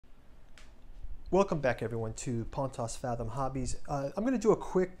Welcome back everyone to Pontos Fathom Hobbies. I'm going to do a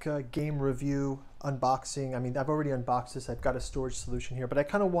quick game review unboxing. I mean, I've already unboxed this. I've got a storage solution here, but I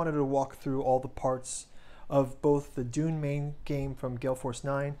kind of wanted to walk through all the parts of both the Dune main game from Gale Force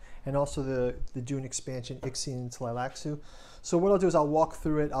 9 and also the Dune expansion Ixion and Tleilaxu. So what I'll do is I'll walk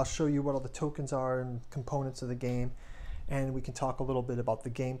through it. I'll show you what all the tokens are and components of the game, and we can talk a little bit about the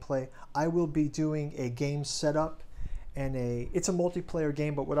gameplay. I will be doing a game setup and it's a multiplayer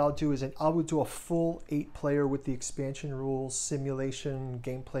game, but what I'll do is I will do a full 8-player with the expansion rules, simulation,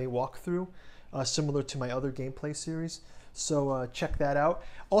 gameplay walkthrough, similar to my other gameplay series. So check that out.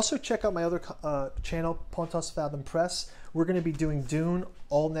 Also check out my other channel, Pontos Fathom Press. We're going to be doing Dune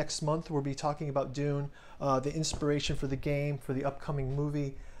all next month. We'll be talking about Dune, the inspiration for the game, for the upcoming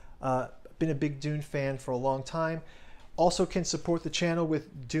movie. Been a big Dune fan for a long time. Also can support the channel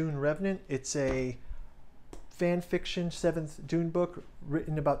with Dune Revenant. It's a fan fiction 7th Dune book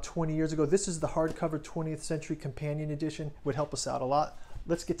written about 20 years ago. This is the hardcover 20th century companion edition. Would help us out a lot.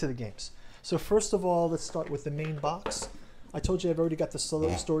 Let's get to the games. So first of all, let's start with the main box. I told you I've already got the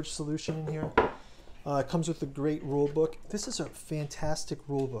storage solution in here. It comes with a great rule book. This is a fantastic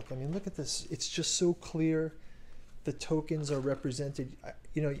rule book. I mean, look at this. It's just so clear. The tokens are represented.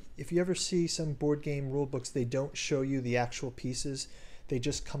 You know, if you ever see some board game rule books, they don't show you the actual pieces. They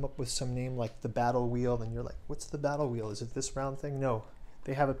just come up with some name like the battle wheel, and you're like, what's the battle wheel? Is it this round thing? No,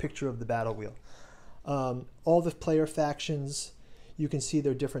 they have a picture of the battle wheel. All the player factions, you can see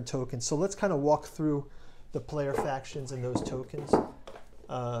their different tokens. So let's kind of walk through the player factions and those tokens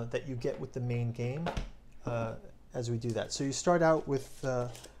that you get with the main game as we do that. So you start out with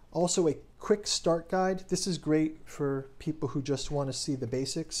also a quick start guide. This is great for people who just want to see the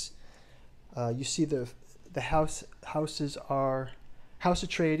basics. You see the houses are House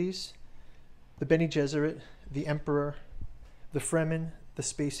Atreides, the Bene Gesserit, the Emperor, the Fremen, the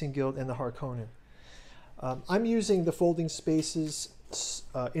Spacing Guild, and the Harkonnen. I'm using the Folding Spaces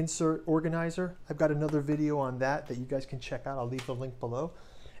insert organizer. I've got another video on that you guys can check out. I'll leave the link below.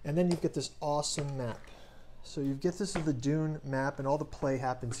 And then you get this awesome map. So you get this is the Dune map, and all the play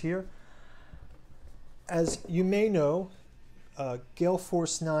happens here. As you may know, Gale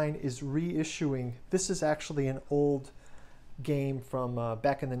Force 9 is reissuing. This is actually an old game from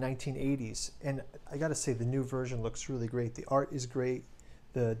back in the 1980s, and I gotta say the new version looks really great. The art is great.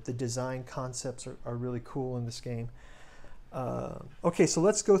 The design concepts are really cool in this game. Okay, so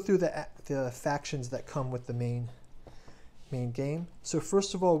let's go through the factions that come with the main game. So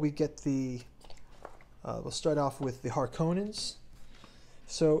first of all, we get we'll start off with the Harkonnens.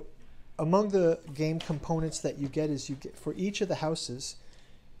 So among the game components that you get is for each of the houses,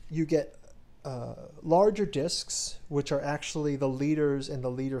 you get larger discs, which are actually the leaders and the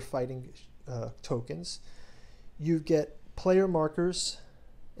leader fighting tokens. You get player markers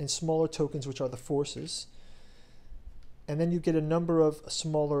and smaller tokens, which are the forces. And then you get a number of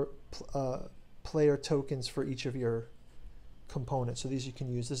smaller player tokens for each of your components. So these you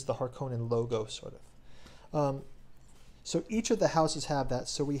can use. This is the Harkonnen logo, sort of. So each of the houses have that.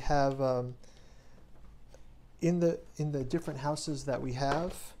 So we have in the different houses that we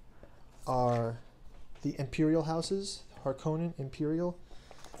have are the Imperial houses, Harkonnen, Imperial.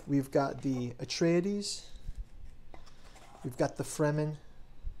 We've got the Atreides. We've got the Fremen.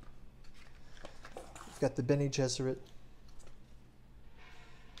 We've got the Bene Gesserit.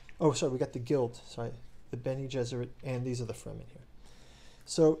 Oh, sorry, we got the Guild. Sorry, the Bene Gesserit, and these are the Fremen here.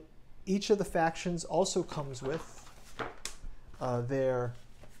 So each of the factions also comes with their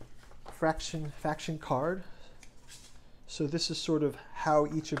faction card. So this is sort of how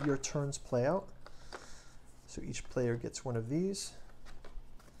each of your turns play out. So each player gets one of these.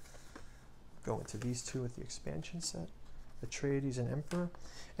 Go into these two with the expansion set, Atreides and Emperor.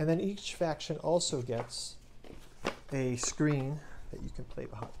 And then each faction also gets a screen that you can play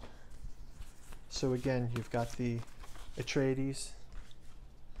behind. So again, you've got the Atreides,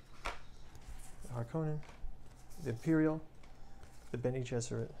 the Harkonnen, the Imperial, the Bene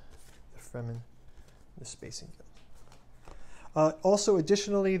Gesserit, the Fremen, the Spacing Guild. Also,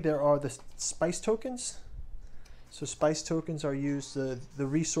 additionally, there are the spice tokens. So spice tokens are used, the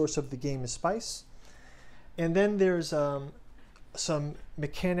resource of the game is spice. And then there's some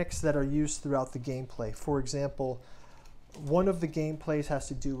mechanics that are used throughout the gameplay. For example, one of the gameplays has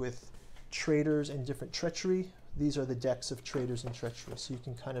to do with traitors and different treachery. These are the decks of traitors and treachery. So you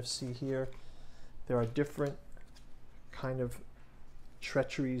can kind of see here, there are different kind of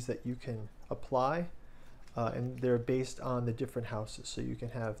treacheries that you can apply. And they're based on the different houses. So you can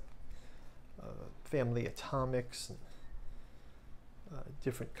have family atomics, and,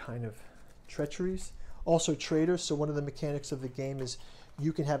 different kind of treacheries. Also traitors. So one of the mechanics of the game is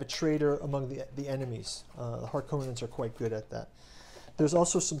you can have a trader among the enemies. The Harkonnens are quite good at that. There's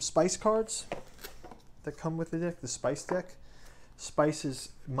also some spice cards that come with the deck, the spice deck. Spice is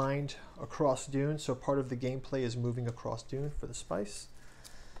mined across Dune, so part of the gameplay is moving across Dune for the spice.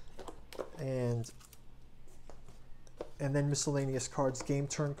 And then miscellaneous cards, game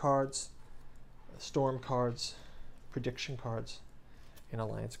turn cards, storm cards, prediction cards, and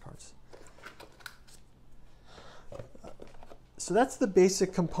alliance cards. So that's the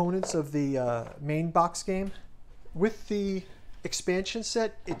basic components of the main box game. With the expansion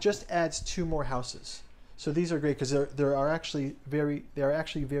set, it just adds 2 more houses. So these are great because there are actually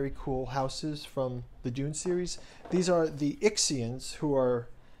very cool houses from the Dune series. These are the Ixians, who are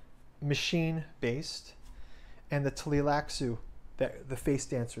machine based, and the Tleilaxu that the face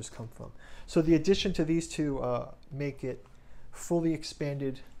dancers come from. So the addition to these 2 make it fully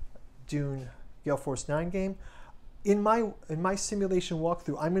expanded Dune Gale Force 9 game. In my simulation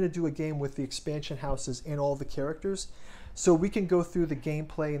walkthrough, I'm going to do a game with the expansion houses and all the characters, so we can go through the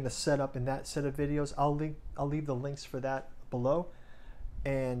gameplay and the setup in that set of videos. I'll leave the links for that below,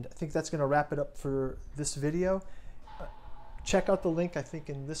 and I think that's going to wrap it up for this video. Check out the link, I think,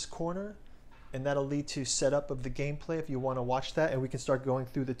 in this corner, and that'll lead to setup of the gameplay if you want to watch that, and we can start going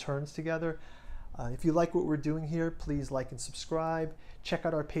through the turns together. If you like what we're doing here, please like and subscribe. Check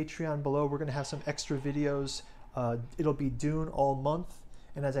out our Patreon below. We're going to have some extra videos. It'll be Dune all month.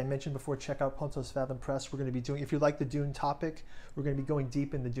 And as I mentioned before, check out Pontos Fathom Press. We're going to be doing, if you like the Dune topic, we're going to be going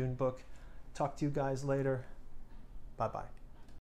deep in the Dune book. Talk to you guys later. Bye-bye.